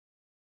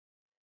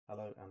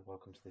Hello and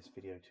welcome to this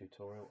video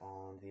tutorial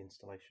on the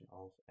installation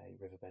of a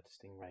Riverbed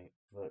Stingray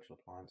virtual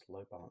appliance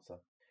load balancer.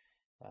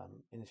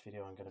 In this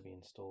video I'm going to be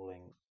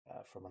installing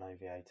from an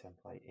OVA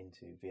template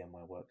into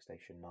VMware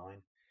Workstation 9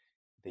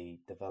 the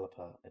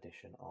developer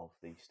edition of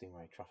the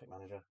Stingray Traffic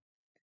Manager.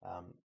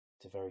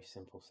 It's a very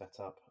simple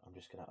setup. I'm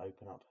just going to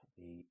open up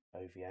the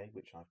OVA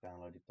which I've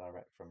downloaded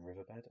direct from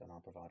Riverbed and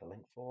I'll provide a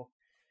link for.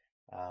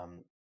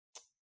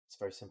 It's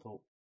very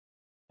simple.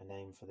 A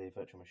name for the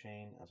virtual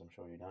machine, as I'm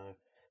sure you know,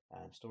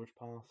 and storage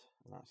path,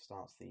 and that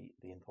starts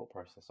the import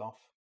process off.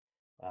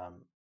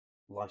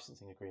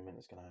 Licensing agreement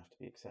is going to have to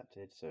be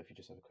accepted, so if you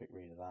just have a quick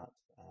read of that,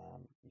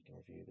 you can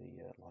review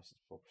the license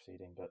before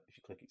proceeding, but if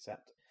you click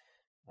accept,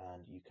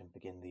 and you can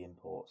begin the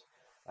import.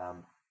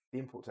 The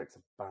import takes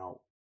about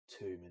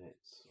 2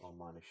 minutes on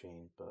my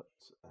machine, but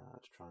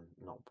to try and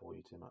not bore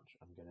you too much,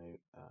 I'm going to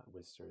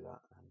whiz through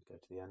that and go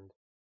to the end.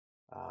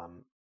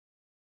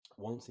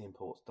 Once the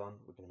import's done,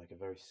 we're going to make a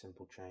very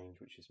simple change,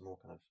 which is more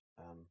kind of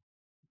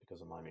because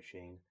of my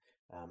machine.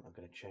 I'm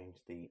going to change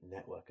the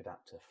network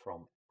adapter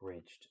from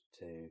bridged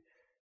to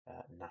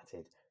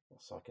NATed,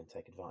 so I can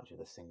take advantage of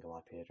the single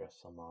IP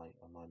address on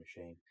my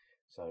machine.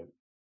 So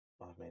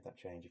I've made that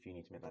change. If you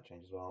need to make that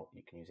change as well,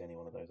 you can use any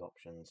one of those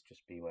options.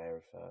 Just be aware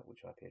of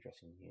which IP address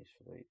you use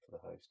for the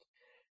host.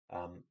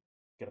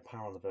 Get a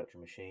power on the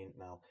virtual machine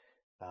now.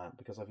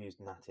 Because I've used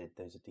NATed,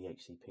 there's a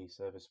DHCP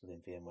service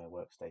within VMware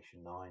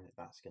Workstation 9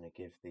 that's going to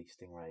give the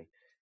Stingray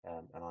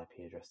an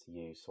IP address to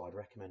use. So I'd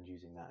recommend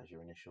using that as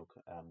your initial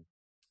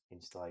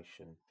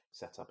installation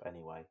setup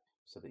anyway,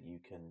 so that you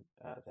can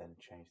then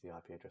change the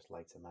IP address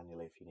later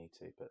manually if you need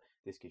to. But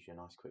this gives you a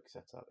nice quick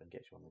setup and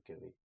gets you on the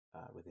GUI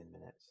within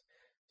minutes.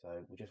 So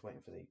we're just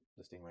waiting for the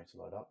Stingray to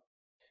load up.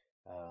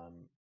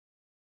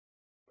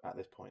 At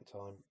this point in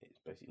time, it's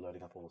basically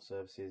loading up all the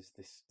services.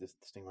 This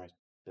Stingray is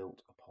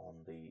built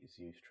upon the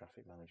Zeus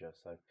Traffic Manager,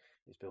 so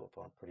it's built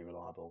upon a pretty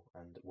reliable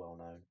and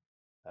well-known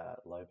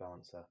load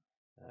balancer.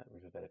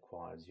 Riverbed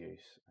acquired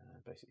Zeus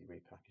and basically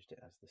repackaged it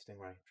as the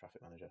Stingray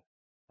Traffic Manager.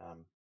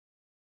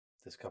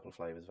 There's a couple of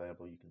flavors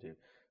available. You can do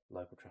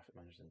local traffic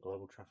managers and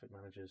global traffic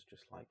managers,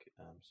 just like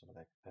some of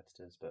their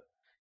competitors, but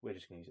we're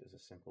just going to use it as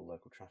a simple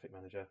local traffic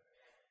manager.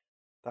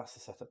 That's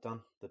the setup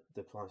done.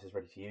 The appliance is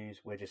ready to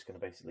use. We're just going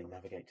to basically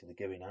navigate to the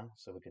GUI now.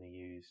 So we're going to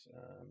use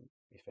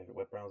your favorite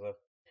web browser.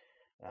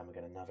 We're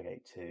going to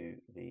navigate to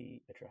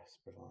the address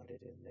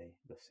provided in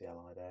the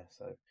CLI there.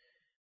 So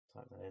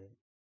type that in,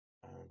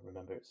 and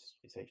remember it's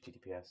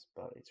HTTPS,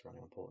 but it's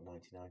running on port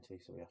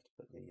 9090, so we have to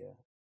put the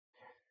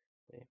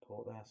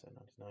port there. So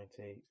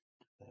 9090.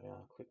 There we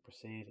are. Click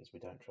proceed as we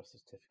don't trust the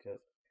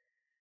certificate,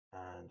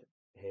 and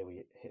here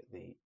we hit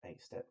the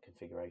 8-step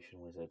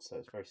configuration wizard. So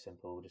it's very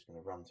simple. We're just going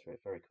to run through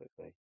it very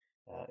quickly.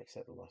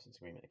 Accept the license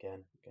agreement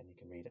again. Again, you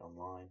can read it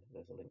online.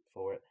 There's a link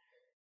for it.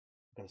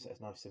 I'm going to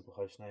set a nice simple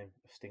host name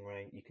of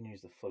Stingray. You can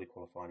use the fully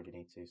qualified if you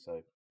need to,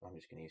 so I'm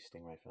just going to use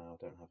Stingray for now.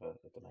 I don't have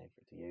a domain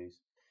for it to use.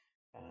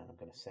 And I'm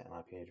going to set an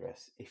IP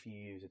address. If you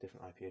use a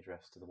different IP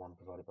address to the one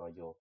provided by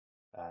your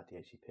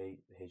DHCP,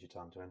 here's your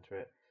time to enter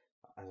it.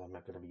 As I'm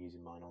not going to be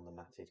using mine on the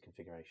NATed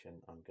configuration,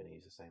 I'm going to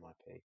use the same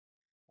IP.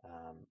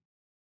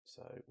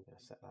 So we're going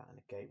to set that in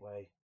a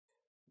gateway.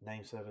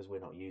 Name servers we're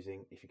not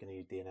using. If you're going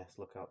to use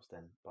DNS lookups,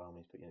 then by all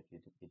means put your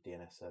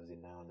DNS servers in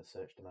now in the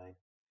search domain.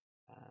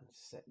 And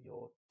set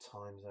your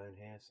time zone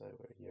here. So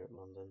we're here at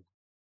London.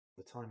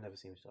 The time never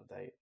seems to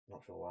update.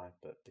 Not sure why,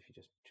 but if you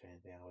just change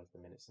the hours,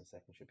 the minutes and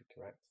seconds should be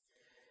correct.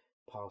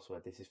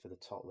 Password. This is for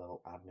the top level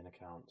admin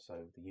account. So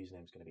the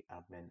username is going to be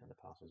admin and the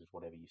password is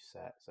whatever you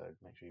set. So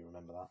make sure you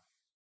remember that.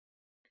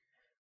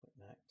 Click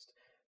next.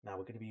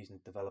 Now we're going to be using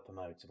developer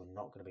mode, so we're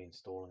not going to be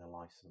installing a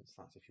license.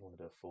 That's if you want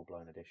to do a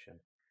full-blown edition.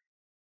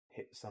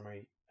 Hit the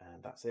summary, and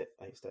that's it.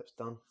 8 steps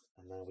done.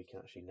 And now we can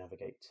actually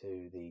navigate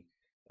to the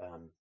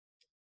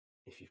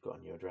if you've got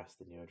a new address,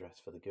 the new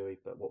address for the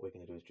GUI. But what we're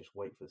going to do is just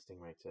wait for the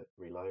Stingray to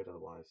reload,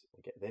 otherwise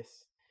we get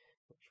this,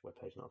 which web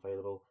page not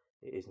available.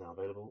 It is now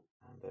available,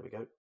 and there we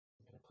go.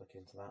 I'm going to click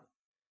into that,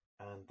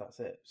 and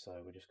that's it.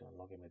 So we're just going to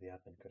log in with the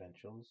admin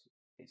credentials.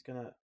 It's going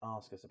to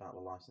ask us about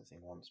the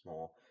licensing once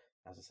more.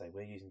 As I say,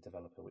 we're using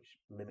developer, which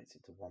limits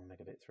it to 1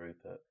 megabit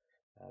throughput,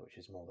 which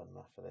is more than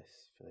enough for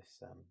this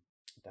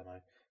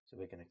demo.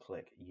 So we're going to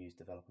click use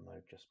developer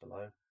mode just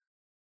below,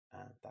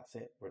 and that's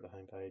it. We're at the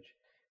home page.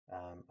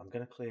 I'm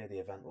going to clear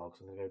the event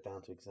logs. I'm going to go down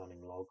to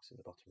examine logs in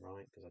the bottom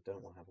right because I don't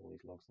want to have all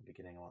these logs in the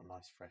beginning. I want a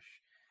nice fresh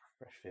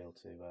field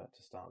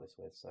to start this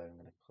with. So I'm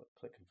going to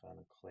click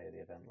confirm and clear the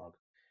event log,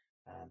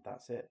 and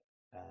that's it.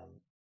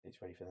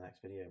 It's ready for the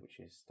next video, which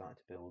is starting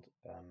to build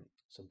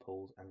some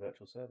pools and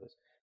virtual servers.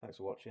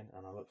 Thanks for watching,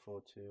 and I look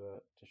forward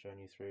to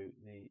showing you through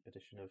the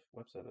addition of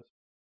web servers.